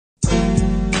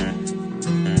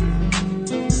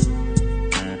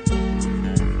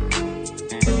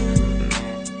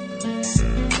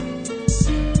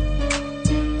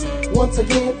once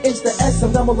again, it's the S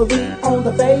and double the V on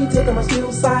the fade, taking my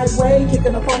skills sideways,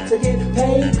 kicking the funk to get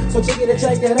paid. So check it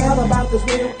out about this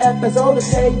real episode of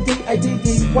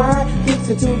KDADDY, kicks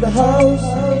it to the host.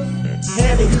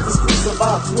 Handing you the streets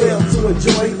about 12 to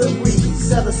enjoy the breeze.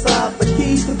 Set aside the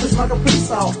keys to push like a piece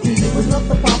off easy. There's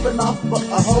nothing popping off, but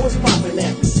a hoe is popping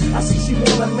at me. I see she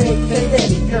wanna make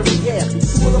K-Daddy very happy.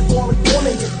 Pull up on the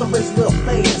corner and get the race real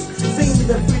fast. See me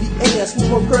the pretty ass,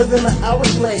 move her than an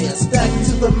hourglass. Stack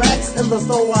to the max and the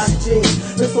so-wide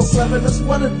jeans. They're so clever, that's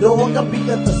what a dog. I beat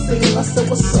at the scene. I said,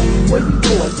 what's up? Where you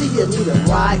going? Do you need a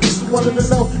ride? She wanted to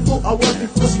know who I was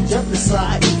before she jumped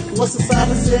inside. What's inside?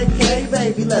 I said, K,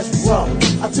 baby, let's roll.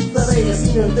 I took that ass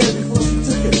here and there before she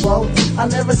took it, bro. I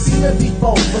never seen her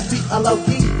before, but be a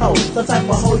low-key hoe. The type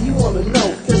of hoe you wanna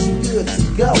know, cause she good to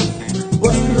go.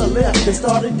 Bust to the left and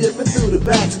started dipping through the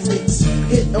back streets.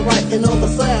 Hit the right and on the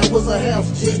side was a house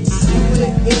chick. We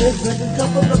went in, drank a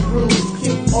couple of brews,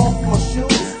 kicked off my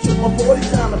shoes, took my 40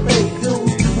 time to pay dues.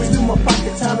 Went through my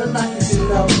pocket, time to knock it, you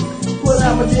know. Put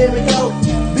out my Jimmy go,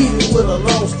 beat it with a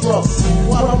long stroke.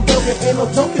 While I'm broken, ain't no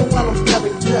joking while I'm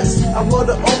stabbing guts. I rolled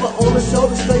her over on the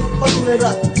shoulder, straight fucking it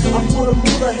up. I put a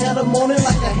motor, had her on it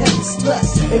like a heavy slut.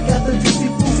 And got the juicy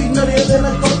pussy nuttier than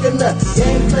a coconut.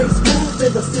 Game play smooth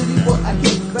in the city, but I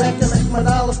kick back and like my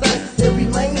dollar stack. Every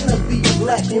lane to be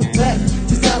black. In fact,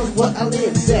 this town is what I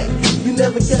live at. You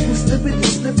never catch me slipping,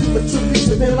 but you be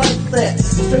slipping like that.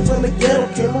 Straight from the ghetto,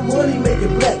 came my money, make it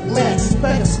black max.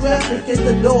 Pack a scrap in case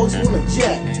the dogs wanna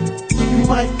jack. You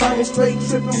might find me straight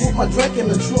tripping with my drink in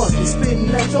the trunk and spitting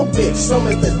at your bitch, some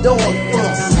at the dog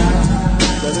front.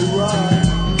 Let it ride.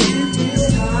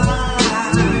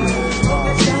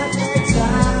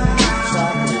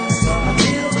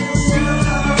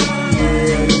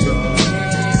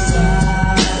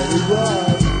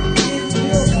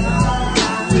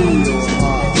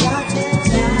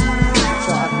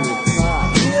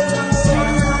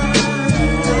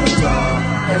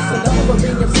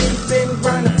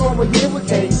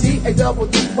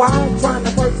 KDADDY, trying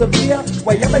to persevere.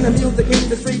 Way up in the music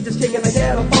industry, just kicking the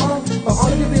ghetto phone. For all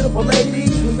of you beautiful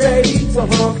ladies who's ready to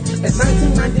hump. It's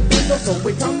 1993, so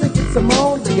we come to get some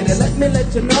more. And let me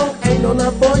let you know, ain't no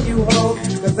love for you, ho.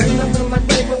 Cause ain't nothing like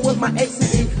playing with my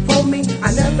XCE. Homie,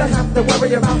 I never have to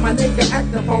worry about my nigga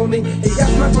acting phony. He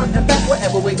got my front and back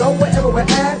wherever we go, wherever we're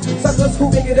at. Suckers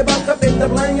who can get it bumped up in the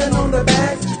blingin' on the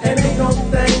back. And ain't no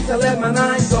thing to let my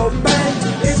nine go bang.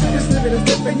 If you just living and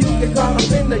slipping, you can call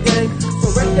up in the game. So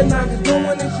recognize it's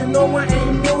doing this, you know I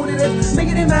ain't new to this.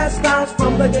 Nigga, them ass styles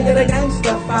from the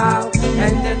Gangsta file.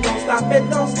 And then don't stop, it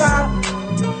don't stop.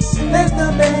 Let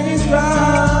the bass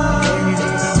ride.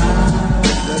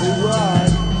 Let it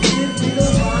ride.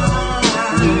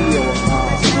 Real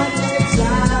high.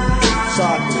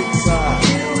 Chocolate side.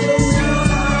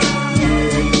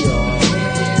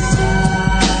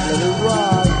 Let it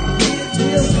ride.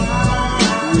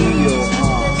 Real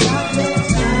high.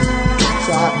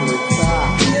 Chocolate side.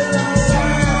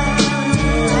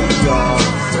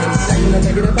 Stacking the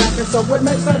negative back, and so what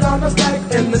makes a dollar stack?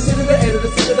 And the C to the A to the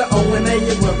C to the O and A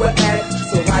is where we're at.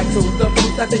 So right to the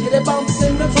funk, I think it bumps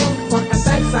in the trunk. Front and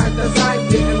back, side to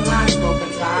side, getting high,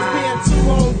 smoking tie. It's been 2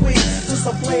 long weeks, just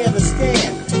a plan to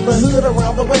scam. The hood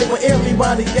around the way where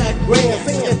everybody got grand.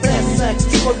 Thinking fat sacks,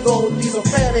 triple gold, these are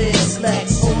fat ass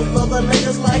snacks. Only for the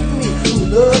niggas like me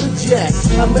who love to jack.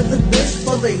 I met the bitch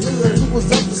from the hood who was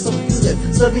up to some good.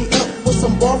 Set me up with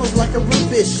some ballers like a real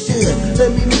bitch should.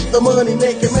 Let me meet the money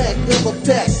making Mac of a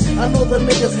pack. I know the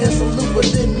niggas had some loot but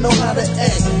didn't know how to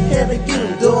act. Had to get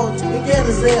him, dog, and get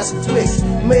his ass quick.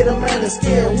 Made a man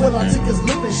scared when I took his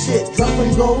lip and shit.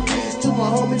 Dropping gold keys to my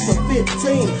homies for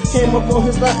 15. Came up on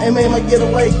his lot and made my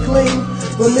getaway clean.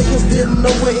 The niggas didn't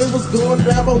know where it was going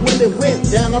down, but when it went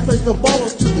down, I placed the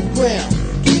ballers to the ground.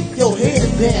 Keep your head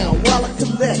down while I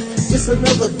collect. It's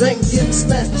another bank getting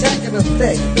snatched, jacking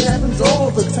effect. It happens all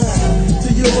the time to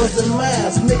yours and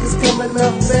mine. Niggas coming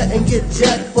up fat and get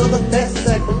jacked for the fat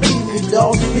sack. Believe me,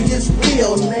 dog, it gets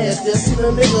real nasty. I seen a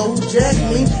nigga who jacked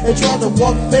me and tried to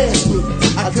walk past me.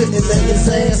 I couldn't let his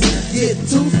ass get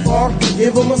too far.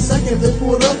 Give him a second to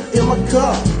pull up in my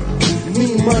car.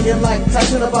 Me money like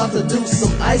Tyson, about to do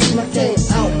some icing. I came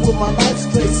out with my life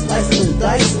straight slicing and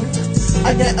dicing.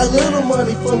 I got a little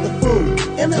money from the food,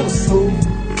 and it was smooth,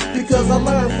 because I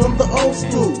learned from the old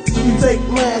school. You take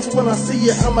mines, when I see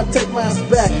you, I'ma take mines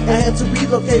back. I had to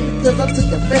relocate because I took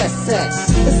a fast sack.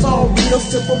 It's all real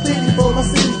simple, pity for my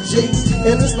city G.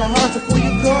 And it's not hard to pull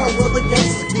your car where the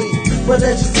gangsters be. But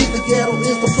as you see, the ghetto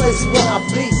is the place where I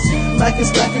be. Mackin',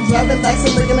 stacking, driving nice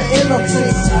and making an NOT.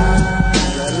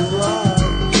 Let it ride.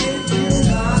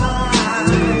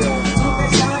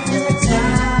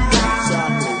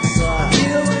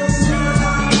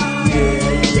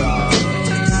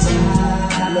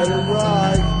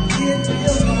 Right. Get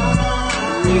your mind.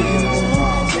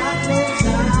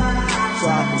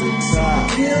 Chocolate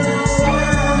top. Feel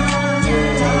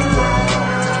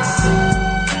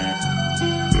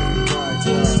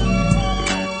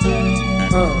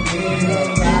alright.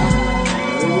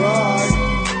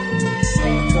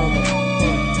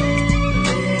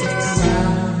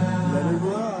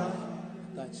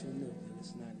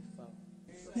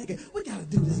 Nigga, we gotta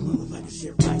do this motherfucking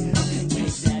shit right. Okay,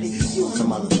 Gang Daddy, you on the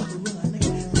motherfucking run,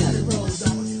 nigga. Gotta roll,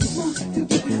 dog. You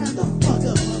get behind the fuck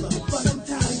up, motherfucker. I'm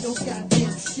tired of your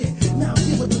goddamn shit. Now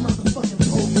get with the motherfucking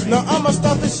program. Now I'ma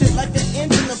start this shit like an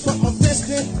engine and put my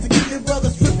fist in to keep your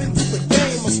brothers tripping to the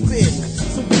game of spit.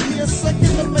 So give me a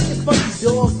second to make it funky,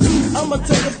 dog. I'ma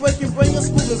take a break and bring a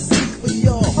Smoov and see for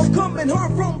y'all. I'm coming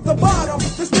hard from the bottom.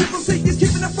 The Smoov and see is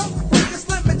keeping it from breaking,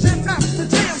 slim and jam out the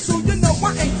jam. So you know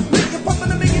I ain't making pumping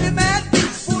and making it mad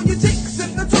beats for your cheeks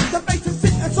and the truck, the bass and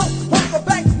sit and so on the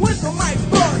back with the mic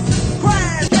buzz.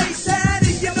 Crash, Gang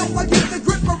Daddy, you know I give the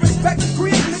grip of respect,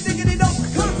 creating a diggity no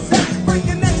concept,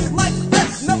 breaking necks like that.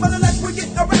 Nevertheless, we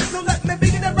get the rest, so let me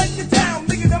begin to break it down.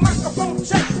 Bigger the microphone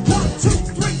check. 1, 2,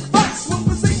 3, 4. Smoov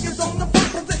and see is on the front,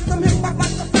 present them hip hop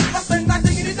like a flip up, and I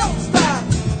diggity don't stop.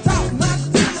 Top notch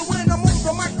dealer when I'm on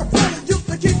the microphone, used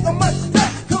to keep the mud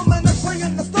stuck, coming up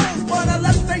playing the stones, but I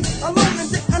left things alone and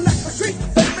didn't let the street.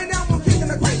 Baby, now I'm kicking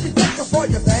a crazy picture for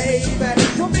you, baby.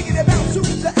 You're making it bounce to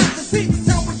the after seat.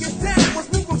 Time we get down, when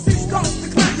Smoov and see starts to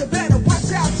climb, you better watch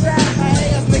out, child.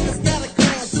 Hey, us niggas gotta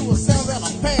climb to a sound out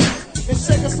of pound and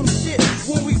shake us some shit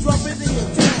when we drop it in your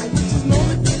town, which is known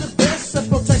to be the best, so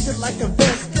protected like a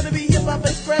vest. Gonna be hip hop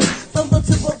express from the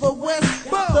tip of the west.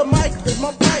 The mic is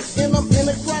my pipe and I'm in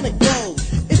a chronic gold.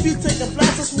 If you take a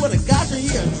blast, I swear to God you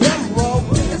hear a drum roll.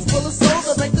 It's full of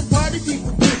soul to make the party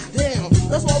people get down.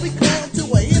 That's why we climb to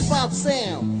a hip hop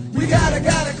sound. We gotta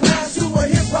climb to a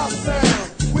hip hop sound.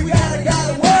 We gotta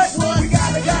what? We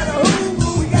gotta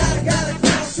who? We gotta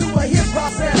climb to a hip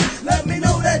hop sound. Let me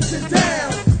know that you're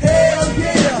down. Hell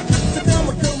yeah. Today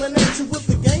I'm coming at you with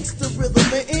the gangster rhythm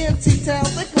and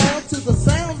T-Towns. They climb to the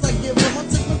sounds I give them. I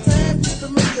took my time just to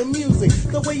make the music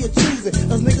the way you choose it.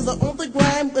 Us niggas are on the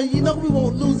grind, and you know we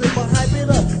won't lose it. But hype it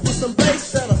up with some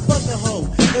bass that'll fuck a hoe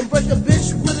and break a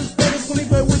bitch with his fingers when he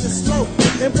play with his slow.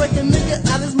 And break a nigga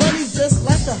out his money just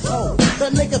like a hoe.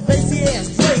 That nigga bassy ass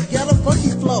straight got a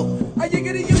funky flow. Are you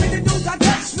getting you in the dudes I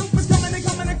touch? Snoop is coming and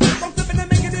quick. I'm flipping and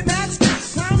making it match.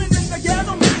 Clowning in the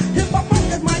ghetto. Hip hop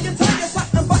funk is my entire spot.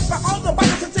 And bust by all the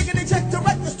bikes and taking a check to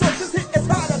wreck the store. This hit is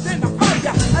harder than a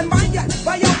fire. And mind ya,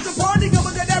 by out the party,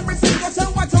 going at every single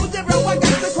show. I told you, bro, I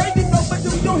got the crazy flow, but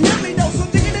do you hear me though? So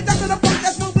digging it down to the funk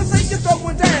that Smoov and say you're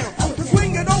throwing down. To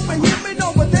swing it open, hear me know,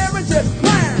 but there is just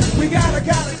climb. We gotta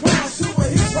climb to a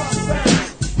hip hop sound.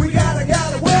 We gotta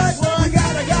what? We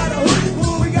gotta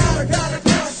who? We gotta climb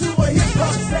to a hip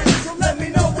hop sound. So let me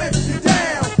know if you're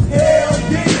down. Hell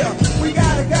yeah. We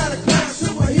gotta climb to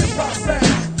a hip hop sound.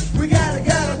 We gotta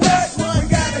what? We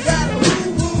gotta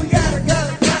who? We gotta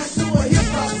climb to a hip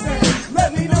hop sound. Let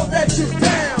me know that you're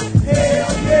down.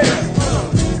 Hell yeah.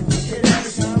 Get out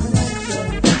of coming at you.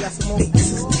 Got some more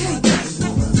pieces.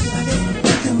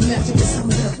 Coming at you with some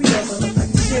of that real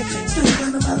motherfucking shit. Straight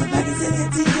from the motherfuckers in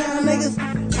here, T-Town niggas.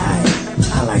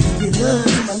 I like to get love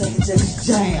to my nigga Jimmy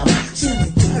Jam. Jimmy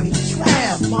Dirty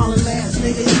Trap, ballin' ass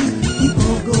nigga. You keep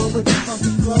on going with the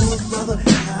funky flows, brother.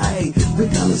 Aye, we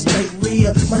coming straight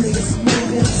real. My nigga Smoov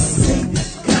MC.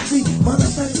 Country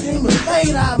motherfuckers can't even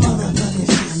fade our motherfucking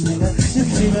shit, nigga. You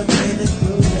can't even play this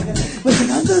groove, nigga. But you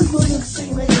got this motherfucking shit,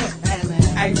 nigga. Hey, man.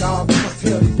 Hey, dog, I'm gonna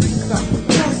tell you something.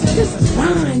 You know what I'm saying? This is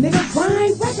grind, nigga.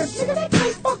 Grind records, nigga. They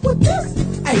can't fuck with this.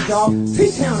 Hey, dog,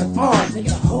 T-Town is hard,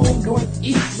 nigga. The whole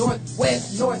northeast,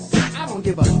 northwest, north south. I don't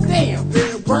give a damn.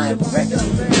 Grind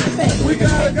records, man. We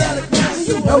gotta climb.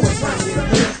 You know what's right here.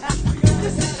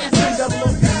 This is SNWO.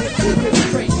 Keep it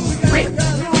straight. Straight. You know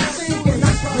what I'm saying? And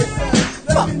that's what it's fuck.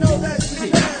 Let me know that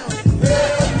you're down.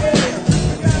 Hell yeah.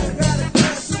 We gotta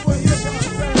climb to a hip hop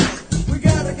sound. We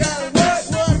gotta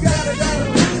what? We gotta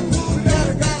who? We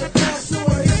gotta climb to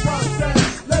a hip hop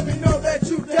sound. Let me know that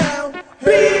you down.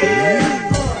 Yeah.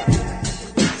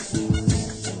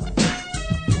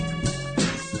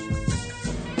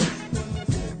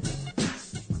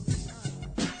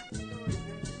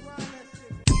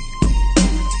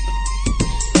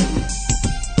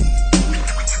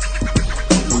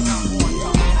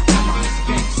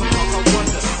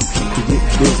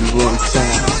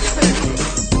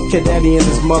 Kid Daddy in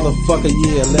this motherfucker,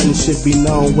 yeah, letting shit be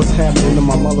known. What's happening in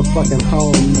my motherfucking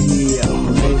home, yeah.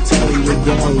 I ain't telling you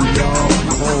again, y'all.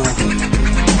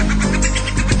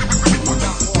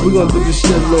 We gonna do this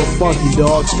shit a little funky,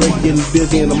 dog. Straight getting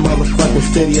busy in the motherfucking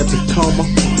city of Tacoma.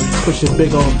 pushing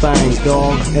big old things,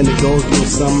 dog, and it goes a little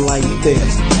something like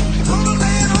this.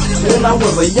 When I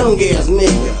was a young ass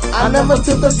nigga, I never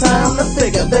took the time to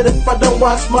figure that if I don't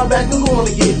watch my back, I'm gonna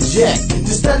get jacked.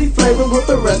 Just steady flavoring with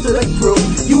the rest of the crew.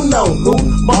 You know who?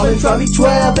 Ballin' Charlie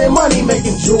 12 and money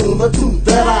making June. The two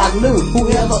that I knew who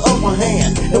had the upper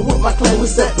hand. And with my clan we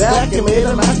sat back and made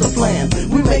a master plan.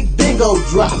 We make big old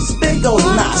drops, big old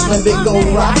knots, and big old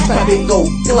rocks, and big old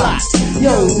glocks.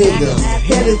 Young niggas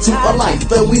headed to a life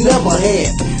that we never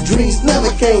had. Dreams never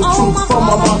came true from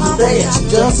my mom's dash.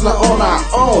 Just not on our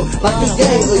own, like a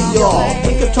gang of y'all.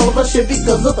 In control of shit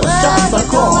because of the shots I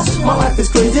call. My life is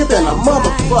crazier than a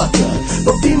motherfucker.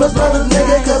 But females love this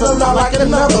nigga cause I'm not like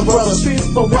another brother. Streets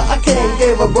for what I can't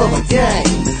give a brother gang.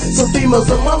 Some females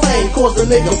in my lane cause the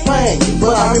nigga pain.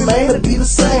 But I remain to be the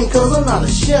same cause I'm not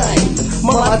ashamed.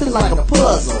 My life is like a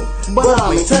puzzle, but I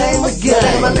maintain the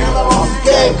game. That nigga that lost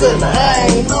the game couldn't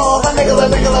hang. No, that nigga that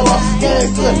lost the game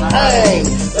couldn't hang.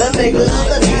 That nigga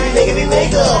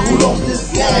who lost this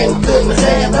game couldn't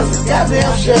hang. That's a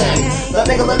goddamn shame. That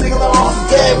nigga that lost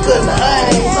the game couldn't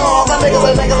hang. No, that nigga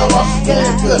that lost the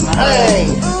game couldn't hang.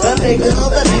 That nigga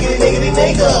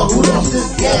who lost this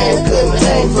game couldn't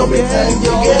hang. So maintain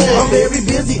your game. I'm very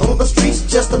busy on the streets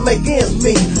just to make ends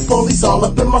meet. Police all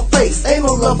up in my face, ain't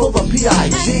no love for the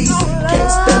PIGs.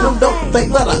 Can't stand them, don't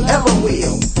think that I ever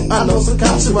will. I know some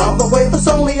cops around the way that's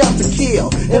only out to kill.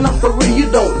 And I'm for real,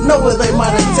 you don't know where they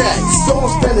might attack. So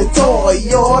I'm standing tall,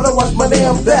 y'all, to watch my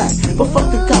damn back. But fuck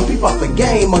the cop, keep off the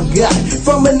game I got.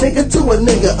 From a nigga to a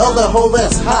nigga, other hoe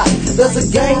that's hot. There's a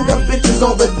gang of bitches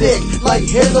on the dick, like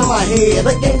hairs on my head.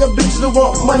 A gang of bitches that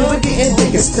want money but getting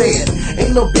dick instead.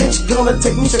 Ain't no bitch gonna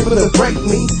take me, shit gonna break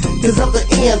me. Cause at the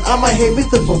end, I might hate me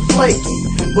for flaky.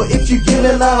 But if you get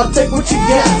it, I'll take what you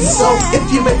got. So if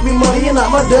you make me money and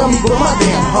I'm a dummy, but my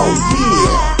damn hoe,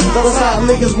 yeah. That's how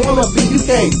niggas wanna be, you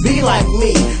can't be like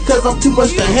me. Cause I'm too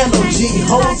much to handle, G.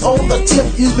 Hoes on the tip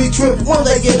usually trip when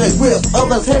they get a grip.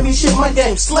 Others heavy shit, my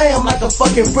game slam like a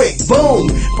fucking brick. Boom,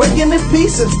 breaking in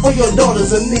pieces for your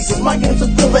daughters and nieces. My game's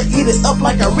a fill, they eat it up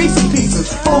like a Reese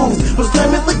Pieces. Fools was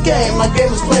claiming the game, my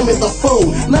game is claiming the fool.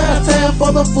 Now it's time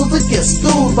for the fools to get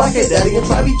schooled. Like a daddy and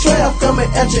Travi Trav coming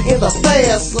at you in the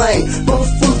fast lane. Those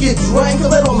fools get drained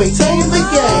cause they don't maintain the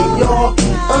game, y'all.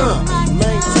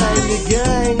 Maintain the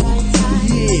game.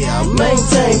 Yeah,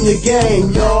 maintain your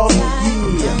game, y'all.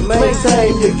 Yeah,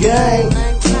 maintain your game.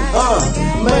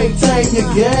 Maintain your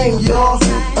game, y'all.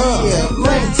 Yeah,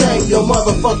 maintain your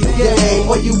motherfucking game,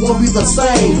 or you won't be the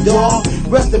same, dawg.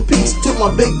 Rest in peace to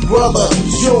my big brother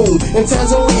June in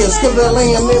Tanzania, still that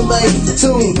lamb in they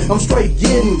tune. I'm straight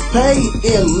getting paid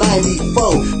in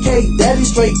 '94. K Daddy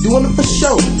straight doing it for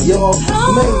show, y'all.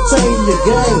 Maintain your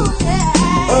game.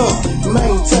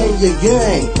 Maintain your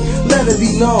game. Let it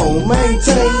be known.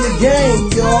 Maintain your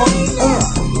game, y'all.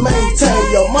 Maintain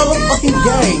your motherfucking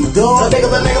game, dawg. That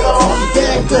nigga that lost the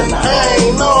game couldn't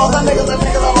hang. No, that nigga that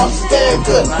lost the game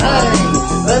couldn't hang.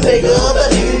 That nigga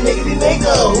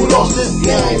who lost this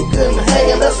game couldn't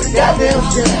hang, and that's a goddamn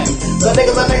shame. That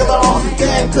nigga that lost the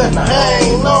game couldn't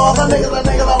hang. No, that nigga that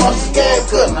lost the game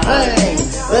couldn't hang.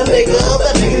 That nigga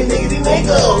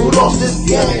who lost this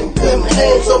game couldn't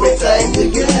hang, so maintain the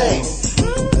game.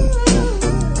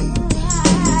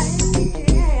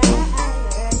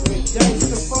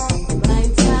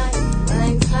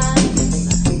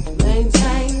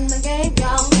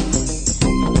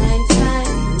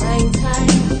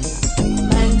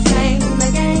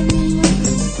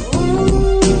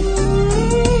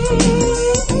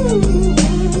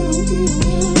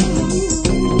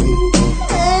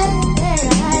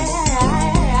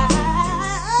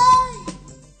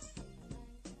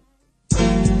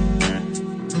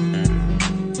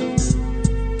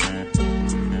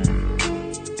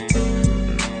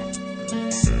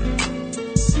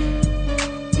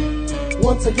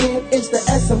 Once again, it's the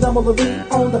S and double the V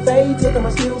on the fade, taking my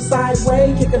skills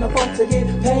sideways, kicking the funk to get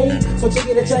paid. So check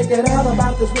it out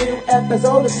about this real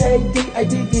episode of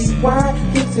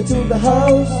KDIDDY, kicks it to the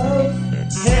host.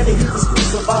 Handing you the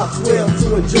streets about 12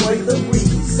 to enjoy the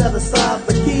breeze. Set aside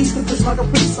the keys to push like a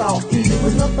priest all easy.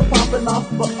 There's nothing popping off,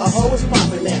 but a hoe is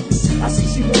popping at me. I see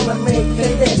she wanna make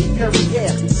K-Daddy Perry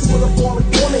happy. Two of the corner,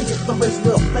 get the rest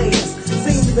real fast.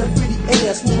 Sing me the pretty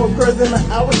ass, move on further than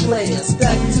an hourglass.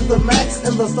 Stack to the max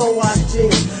and the so I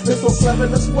jazz. They're so clever,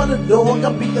 that's what a dog.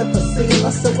 I beat at the scene. I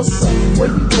said, what's up? Where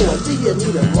you going? Do you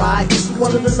need a ride? She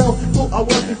wanted to know who I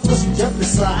was before she jumped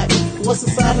inside. What's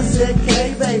inside? I said,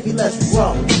 K, baby, let's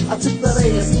roll. I took that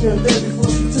ass here and there before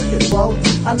she took it, bro.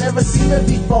 I never seen her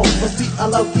before, but she a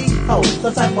low-key hoe. The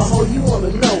type of hoe you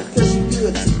wanna know, cause she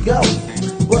good to go.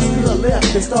 Bust to the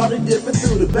left and started dipping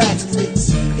through the back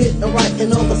streets. Hit the right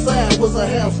and on the side was a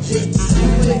house G. We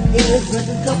went in,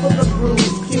 drank a couple of brews,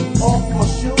 kicked off my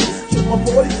shoes, keep my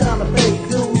 40 time to pay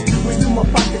dues. Renew my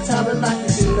pocket time to knock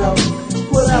it, you know.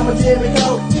 Put out my Jimmy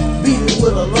coat, beat it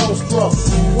with a long stroke.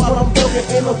 While I'm broken,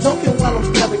 ain't no joking while I'm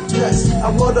stabbing guts.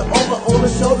 I rode it over on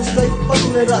the shoulder, straight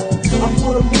fucking it up. I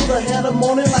put a Buddha, had him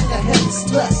on it like a happy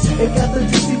slut. And got the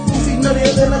juicy pussy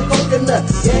nuttier than a coconut.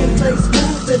 Gameplay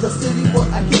smooth in the city,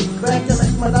 but I kick back and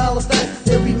like my dollar stack.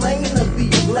 Every lane I be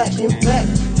black in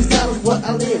fact. This time is what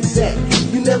I live at.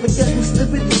 You never catch me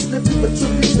slipping, just slipping, but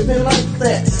you be tripping like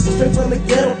that. Straight from the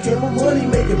ghetto, came my money,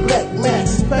 making black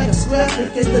max. Back and scrap in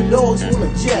case the dogs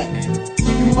wanna jack.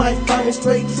 You might find me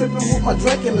straight tripping with my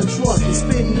drink in the trunk and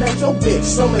spitting at your bitch,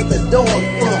 some at the dog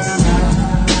front.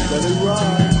 Let it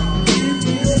ride.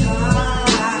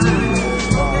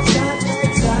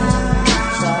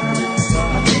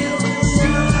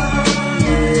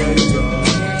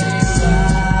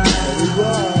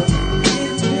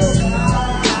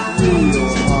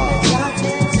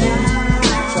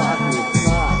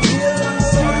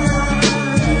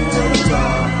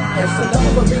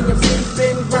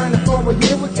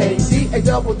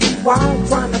 A-double-D-Y,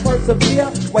 trying to persevere.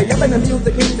 Way up in the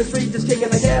music industry, just kicking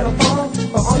a ghetto phone.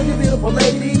 For all of you beautiful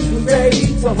ladies who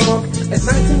ready to hump. It's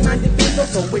 1993,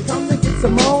 so we come to get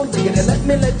some more. Look at it, let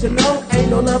me let you know, ain't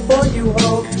no love for you,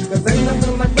 ho. Cause ain't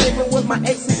nothing like living with my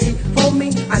ACE. For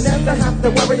me, I never have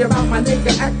to worry about my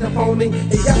nigga acting phony.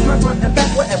 He got my front and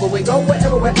back wherever we go,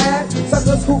 wherever we're at.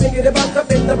 Suckers who can get it bucked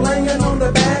up in the blingin' on the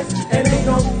bags. And ain't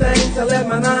no thing to let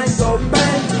my nine go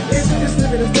bang. If you just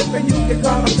living is different, you can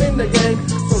call up in the game.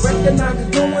 So recognize it's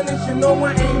doing this, you know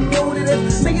I ain't new to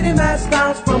this. Nigga, them ass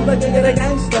styles from the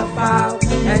Gangsta file.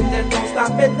 And it don't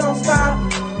stop, it don't stop.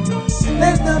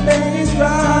 Let the bass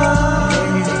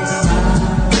ride.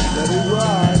 Let it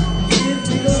ride.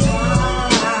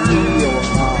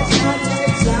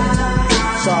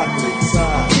 Chocolate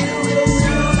time.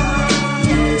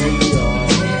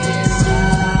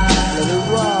 Let it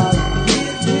ride.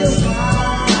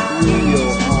 Real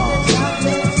hard.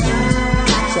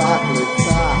 Chocolate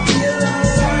time.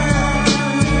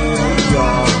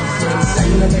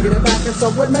 Stacking the negative back, and so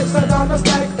what makes a dollar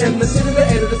stack? And the C to the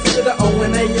A to the C to the O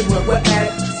and A is where we're at.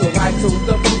 So right to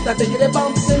the funk that they get it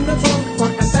bumps in the trunk,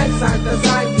 front and back, side to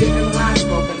side, getting high,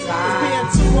 smoking tie.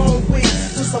 It's been 2 long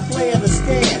weeks, just a plan to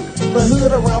scam. The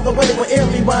hood around the way where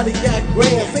everybody got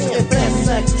grand. Thinking fat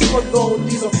sacks, triple gold,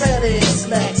 these are fat ass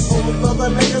snacks. Only for the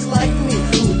niggas like me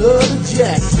who love to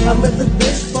jack. I met the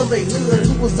bitch from the hood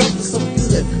who was up to some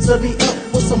good. Set me up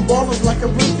with some ballers like a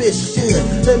real bitch should.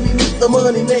 Let me meet the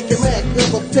money making Mac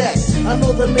of a pack. I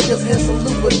know the niggas had some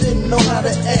loot but didn't know how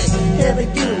to act. Had to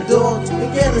get him dog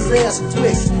and get his ass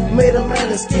quick. Made a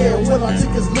man scared when I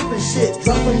took his lip and shit.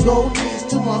 Dropping gold keys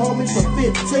to my homies for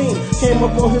 15. Came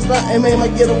up on his lot and made my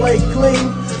getaway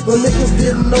clean. The niggas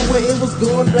didn't know where it was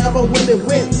going down, but when it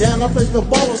went down, I placed the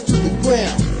ballers to the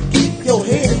ground. Keep your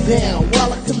head down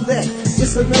while I collect.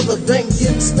 It's another bank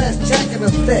getting snatched, jacket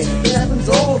effect. It happens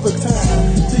all the time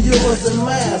to yours and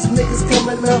mine. Niggas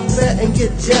coming up fat and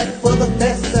get jacked for the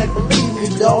fat sack. Believe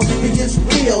me, dog, it gets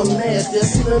real nasty. I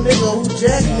seen a nigga who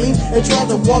jacked me and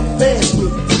tried to walk past me.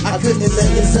 I couldn't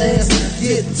let his ass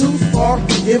get too far.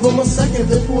 Give him a second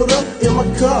to pull up in my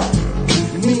car.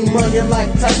 Me money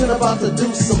like Tyson, about to do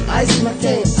some icing. I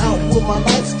came out with my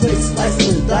life straight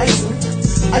slicing and dicing.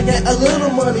 I got a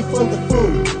little money from the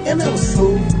food, and it was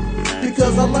cool,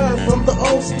 because I learned from the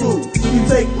old school. You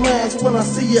take mines, when I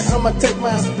see you, I'ma take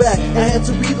mines back. I had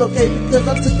to relocate because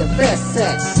I took a fast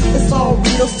sack. It's all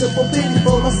real simple pity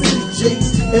for my city G.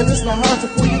 And it's not hard to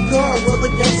pull your car where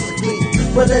the gangsters be.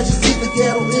 But as you see, the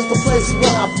ghetto is the place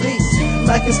where I be.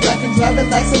 Mackin', stacking, driving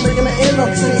dice and making an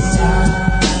NOT.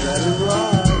 Let it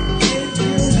ride.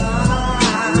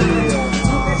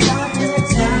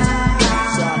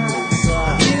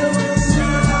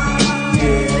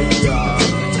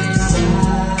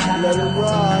 Let it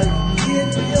ride.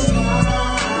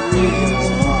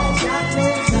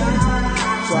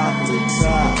 Chocolate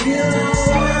time.